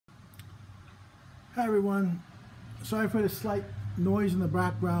Hi everyone, sorry for the slight noise in the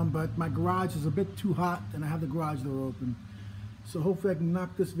background, but my garage is a bit too hot and I have the garage door open. So hopefully I can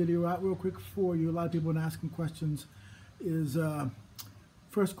knock this video out real quick for you. A lot of people have been asking questions.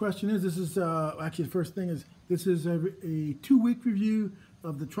 First question is, actually the first thing is, this is a 2-week review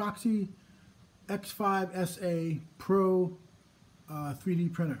of the TRONXY X5SA PRO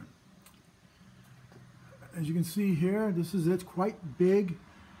 3D printer. As you can see here, it's quite big.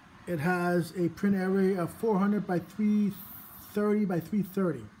 It has a print area of 400 by 330 by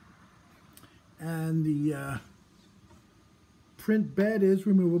 330. And the print bed is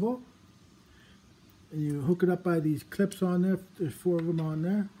removable. And you hook it up by these clips on there. There's 4 of them on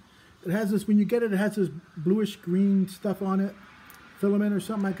there. It has this, when you get it, it has this bluish green stuff on it. Filament or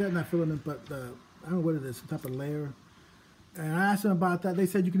something like that. Not filament, but I don't know what it is, some type of layer. And I asked them about that. They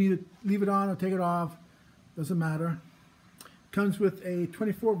said you can either leave it on or take it off. Doesn't matter. Comes with a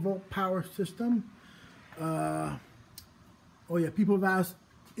 24-volt power system. Oh yeah, people have asked,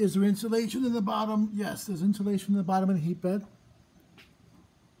 is there insulation in the bottom? Yes, there's insulation in the bottom of the heat bed.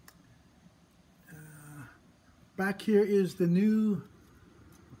 Back here is the new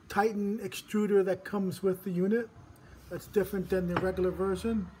Titan extruder that comes with the unit. That's different than the regular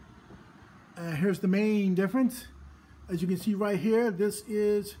version. Here's the main difference. As you can see right here, this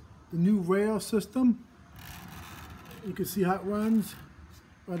is the new rail system. You can see how it runs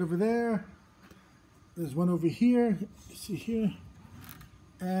right over there. There's one over here. You see here.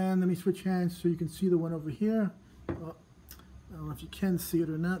 And let me switch hands so you can see the one over here. Well, I don't know if you can see it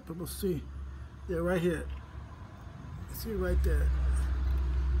or not, but we'll see. Yeah, right here. See it right there.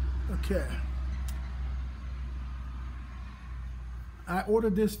 Okay. I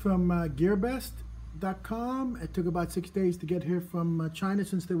ordered this from gearbest.com. It took about 6 days to get here from China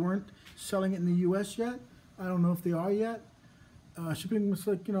since they weren't selling it in the US yet. I don't know if they are yet. Shipping was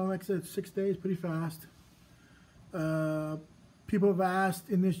like, like I said, 6 days, pretty fast. People have asked,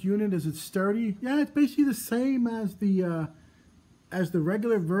 in this unit, is it sturdy? Yeah, it's basically the same as the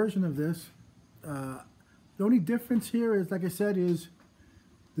regular version of this. The only difference here is, like I said, is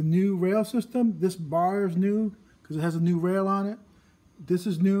the new rail system. This bar is new because it has a new rail on it. This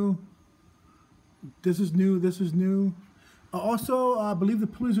is new. This is new. This is new. Also, I believe the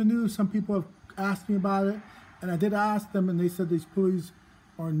pulleys are new. Some people have asked me about it, and I did ask them, and they said these pulleys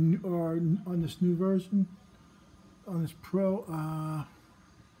are on this new version, on this Pro.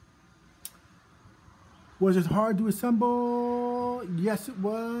 Was it hard to assemble? Yes, it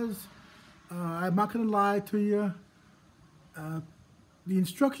was. I'm not going to lie to you. The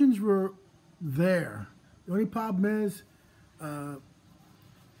instructions were there. The only problem is,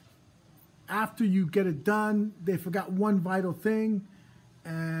 after you get it done, they forgot one vital thing,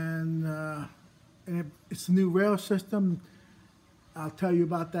 and it's the new rail system. I'll tell you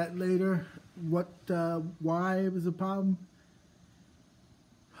about that later. Why it was a problem.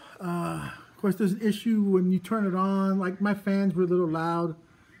 Of course, there's an issue when you turn it on. Like, my fans were a little loud.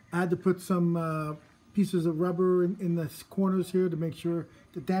 I had to put some pieces of rubber in the corners here to make sure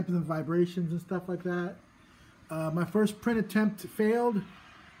to dampen the vibrations and stuff like that. My first print attempt failed.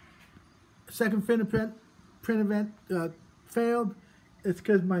 Second print event failed. It's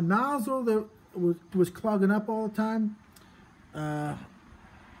because my nozzle that was clogging up all the time.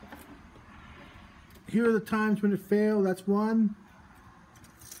 Here are the times when it failed. That's one.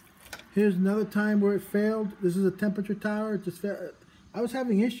 Here's another time where it failed. This is a temperature tower. It just failed. I was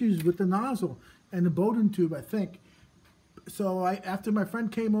having issues with the nozzle and the Bowden tube, I think. So after my friend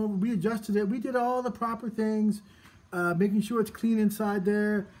came over, we adjusted it. We did all the proper things, making sure it's clean inside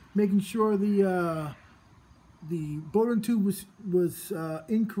there, making sure the Bowden tube was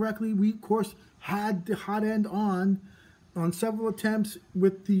incorrectly. We, of course, had the hot end on several attempts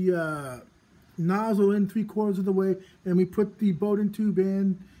with the nozzle in 3/4 of the way, and we put the Bowden tube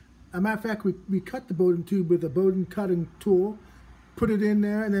in. As a matter of fact, we cut the Bowden tube with a Bowden cutting tool, put it in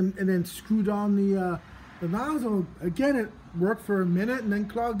there, and then screwed on the nozzle. Again, it worked for a minute and then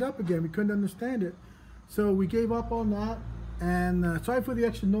clogged up again. We couldn't understand it, so we gave up on that. And sorry for the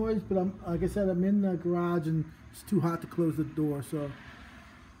extra noise, but like I said, I'm in the garage and it's too hot to close the door. So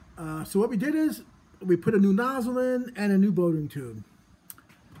what we did is we put a new nozzle in and a new Bowden tube,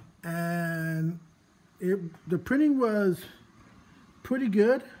 and the printing was pretty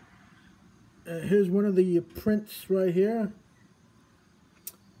good. Here's one of the prints right here.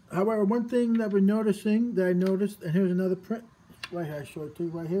 However, one thing that I noticed, and here's another print right here. I show it to you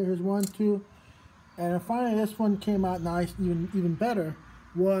right here. Here's 1, 2, and finally this one came out nice, even better.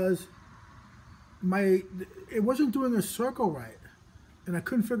 Was it wasn't doing a circle right, and I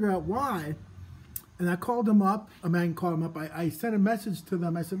couldn't figure out why. And I called them up. I didn't call them up. I sent a message to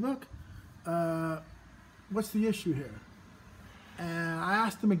them. I said, look, what's the issue here? And I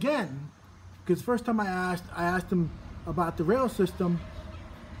asked him again, because first time I asked him about the rail system,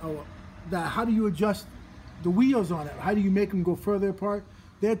 that how do you adjust the wheels on it? How do you make them go further apart?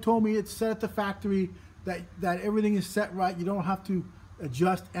 They had told me it's set at the factory, that everything is set right. You don't have to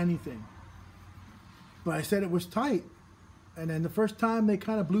adjust anything. But I said it was tight. And then the first time they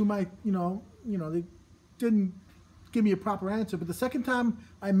kind of blew my, they didn't give me a proper answer. But the second time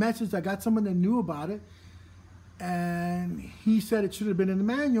I messaged, I got someone that knew about it. And he said it should have been in the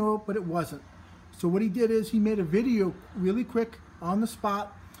manual, but it wasn't. So what he did is he made a video really quick on the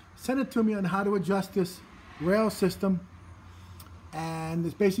spot, sent it to me on how to adjust this rail system. And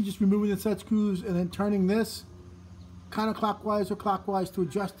it's basically just removing the set screws and then turning this counterclockwise or clockwise to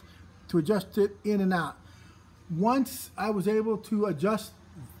adjust it in and out. Once I was able to adjust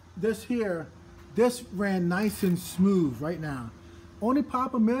this here, this ran nice and smooth right now. Only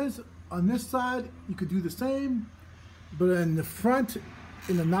problem is on this side you could do the same, but in the front,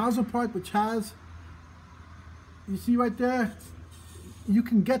 in the nozzle part, which has, you see right there, you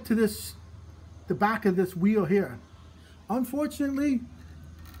can get to this, the back of this wheel here. Unfortunately, do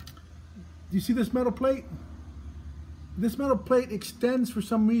you see this metal plate? This metal plate extends for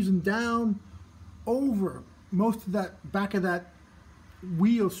some reason down over most of that back of that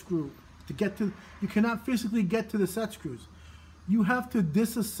wheel screw to get to. You cannot physically get to the set screws. You have to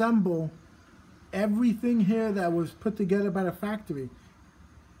disassemble everything here that was put together by the factory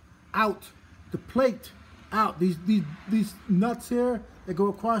out. The plate out. These nuts here that go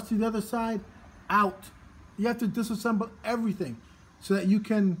across to the other side out. You have to disassemble everything so that you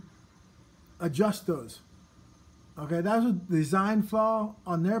can adjust those. Okay, that was a design flaw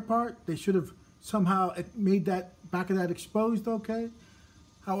on their part. They should have somehow made that back of that exposed, okay?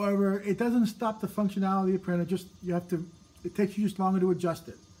 However, it doesn't stop the functionality of the printer. Just it takes you just longer to adjust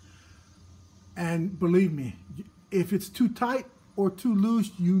it. And believe me, if it's too tight or too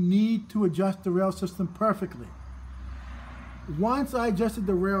loose, you need to adjust the rail system perfectly. Once I adjusted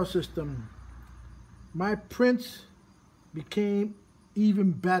the rail system, my prints became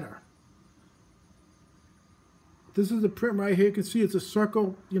even better. This is the print right here. You can see it's a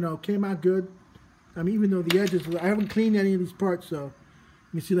circle, came out good. I mean, even though the edges, I haven't cleaned any of these parts, so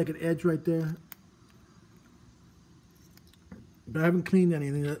you see like an edge right there. But I haven't cleaned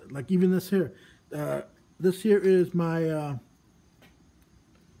anything, like even this here. This here is my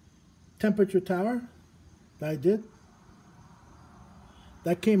temperature tower that I did.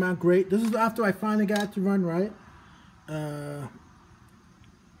 That came out great. This is after I finally got it to run right.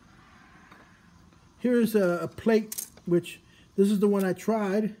 Here's a plate, which this is the one I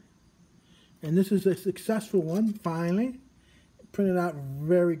tried. And this is a successful one, finally. Printed out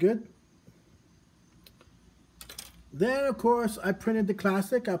very good. Then, of course, I printed the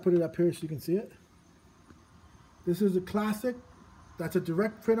classic. I'll put it up here so you can see it. This is a classic. That's a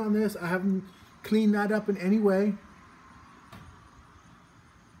direct print on this. I haven't cleaned that up in any way.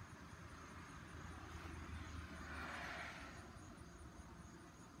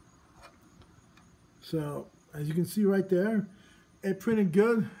 So, as you can see right there, it printed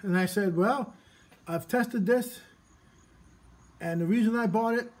good. And I said, well, I've tested this. And the reason I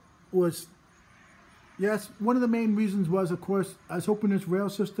bought it was, yes, one of the main reasons was, of course, I was hoping this rail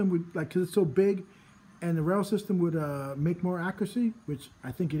system would, because it's so big, and the rail system would make more accuracy, which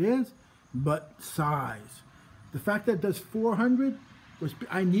I think it is, but size. The fact that it does 400,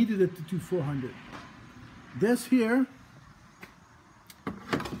 I needed it to do 400. This here,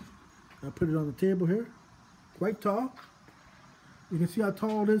 I'll put it on the table here, quite tall. You can see how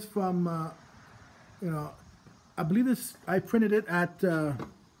tall it is from, I believe this, I printed it at,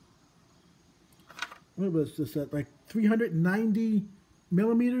 what was this at, like 390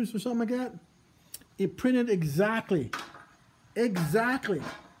 millimeters or something like that. It printed exactly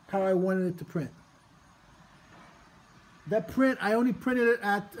how I wanted it to print. That print, I only printed it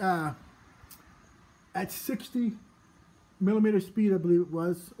at 60 millimeter speed, I believe it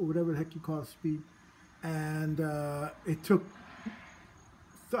was, or whatever the heck you call it, speed. And it took,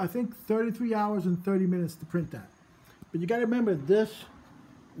 I think, 33 hours and 30 minutes to print that. But you got to remember, this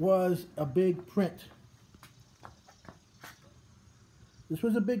was a big print. This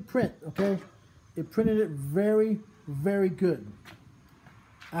was a big print, okay? It printed it very, very good.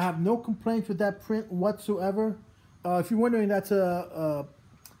 I have no complaints with that print whatsoever. If you're wondering, that's a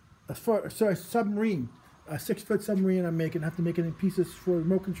submarine, a 6-foot submarine I'm making. I have to make it in pieces for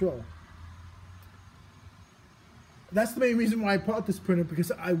remote control. That's the main reason why I bought this printer,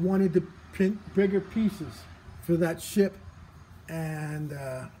 because I wanted to print bigger pieces for that ship. And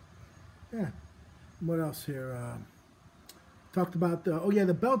yeah, what else here? Talked about the, oh yeah,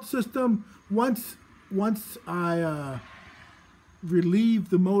 the belt system. Once I relieve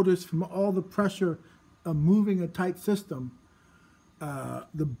the motors from all the pressure of moving a tight system,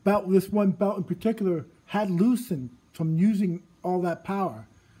 the belt, this one belt in particular, had loosened from using all that power.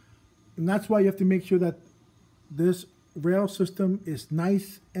 And that's why you have to make sure that this rail system is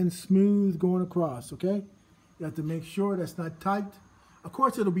nice and smooth going across, okay? You have to make sure that's not tight. Of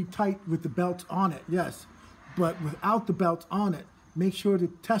course, it'll be tight with the belts on it, yes. But without the belts on it, make sure to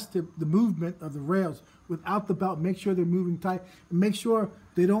test the movement of the rails. Without the belt, make sure they're moving tight. And make sure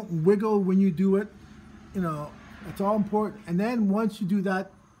they don't wiggle when you do it. You know, that's all important. And then once you do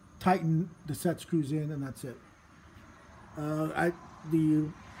that, tighten the set screws in, and that's it. It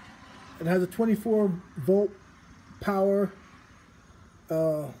has a 24-volt power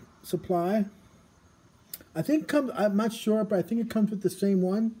supply. I think I'm not sure, but I think it comes with the same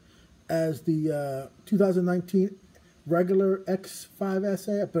one as the 2019 regular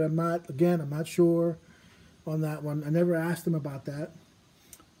X5SA, but I'm not sure on that one. I never asked them about that.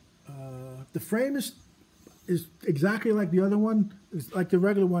 The frame is exactly like the other one. It's like the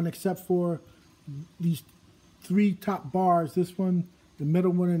regular one, except for these 3 top bars. This one, the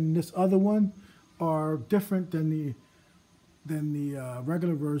middle one, and this other one are different than the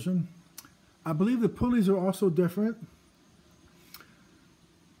regular version. I believe the pulleys are also different.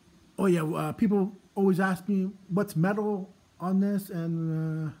 Oh yeah, people always ask me what's metal on this,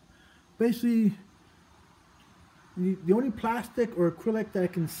 and basically the only plastic or acrylic that I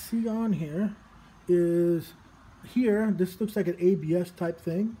can see on here is here. This looks like an ABS type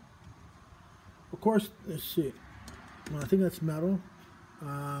thing. Of course, let's see. Well, I think that's metal.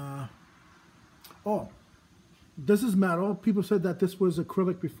 Oh, this is metal. People said that this was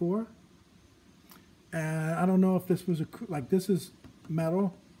acrylic before, and I don't know if this was like this is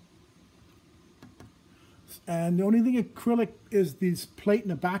metal. And the only thing acrylic is this plate in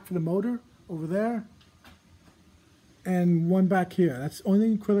the back for the motor over there, and one back here. That's the only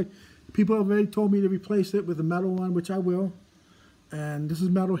thing acrylic. People have already told me to replace it with a metal one, which I will. And this is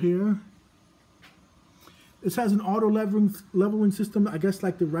metal here. This has an auto leveling system, I guess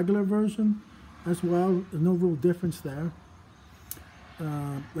like the regular version as well. There's no real difference there.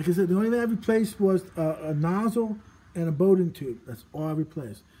 Like I said, the only thing I replaced was a nozzle and a Bowden tube. That's all I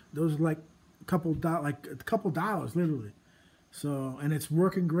replaced. Those are like a couple dollars literally. So, and it's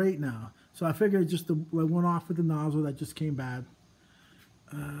working great now. So I figured just the one off with the nozzle that just came bad.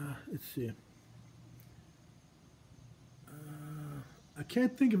 Let's see. I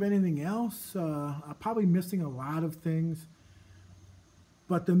can't think of anything else. I'm probably missing a lot of things.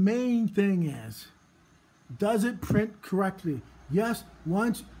 But the main thing is, does it print correctly? Yes,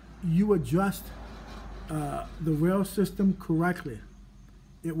 once you adjust the rail system correctly,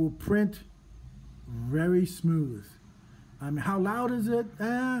 it will print very smooth. I mean, how loud is it?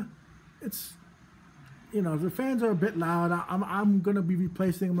 It's, you know, the fans are a bit loud. I'm going to be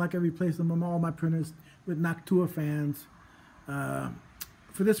replacing them like I replace them on all my printers with Noctua fans.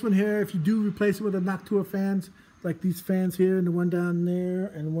 For this one here, if you do replace it with a Noctua fans, like these fans here and the one down there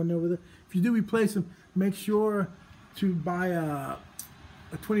and the one over there, if you do replace them, make sure to buy a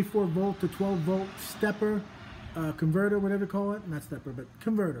 24 volt to 12 volt stepper, converter, whatever you call it. Not stepper, but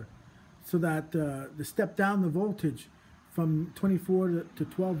converter. So that the step down the voltage from 24 to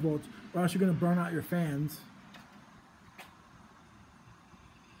 12 volts, or else you're going to burn out your fans.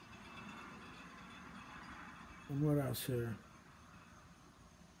 And what else here?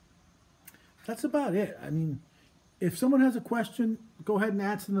 That's about it. I mean, if someone has a question, go ahead and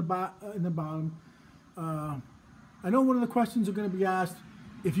answer in the bottom. I know one of the questions are going to be asked,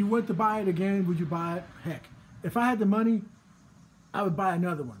 if you went to buy it again, would you buy it? Heck, if I had the money, I would buy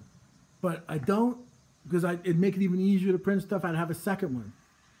another one. But I don't, because it'd make it even easier to print stuff. I'd have a second one.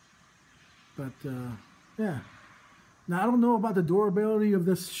 But, yeah. Now, I don't know about the durability of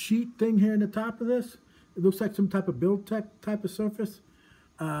this sheet thing here in the top of this. It looks like some type of Build Tech type of surface.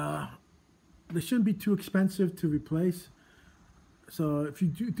 They shouldn't be too expensive to replace. So if you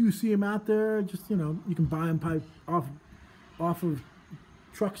do see them out there, just, you know, you can buy them off of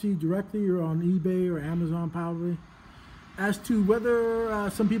TRONXY directly or on eBay or Amazon probably. As to whether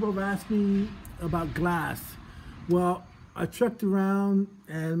some people have asked me about glass, well, I checked around,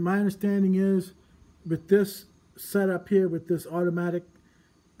 and my understanding is with this setup here, with this automatic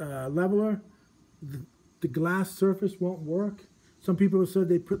leveler, the glass surface won't work. Some people have said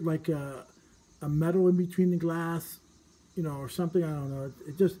they put like a metal in between the glass, you know, or something. I don't know.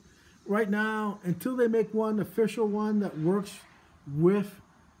 It just, right now, until they make one official one that works with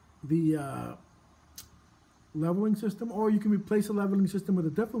the leveling system, or you can replace a leveling system with a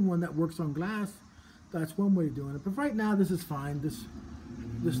different one that works on glass, That's one way of doing it. But right now, this is fine. This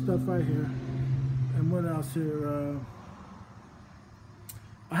stuff right here. And what else here?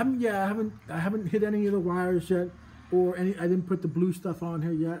 I haven't hit any of the wires yet, or I didn't put the blue stuff on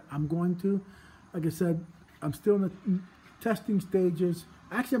here yet. I'm going to. Like I said, I'm still in the testing stages.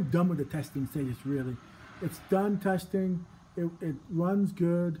 Actually, I'm done with the testing stages, really. It's done testing. It runs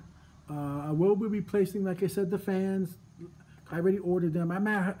good. I will be replacing, like I said, the fans. I already ordered them.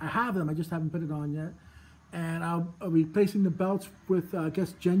 I have them. I just haven't put it on yet. And I'll be replacing the belts with, I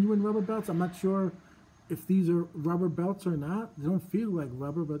guess, genuine rubber belts. I'm not sure if these are rubber belts or not. They don't feel like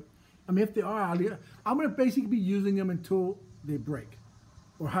rubber, but I mean, if they are, I'm going to basically be using them until they break,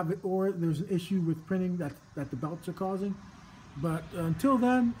 or there's an issue with printing that the belts are causing. But until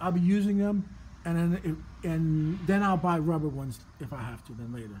then, I'll be using them, and then I'll buy rubber ones if I have to.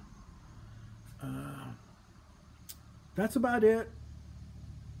 Then later. That's about it.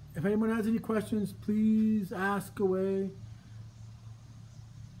 If anyone has any questions, please ask away.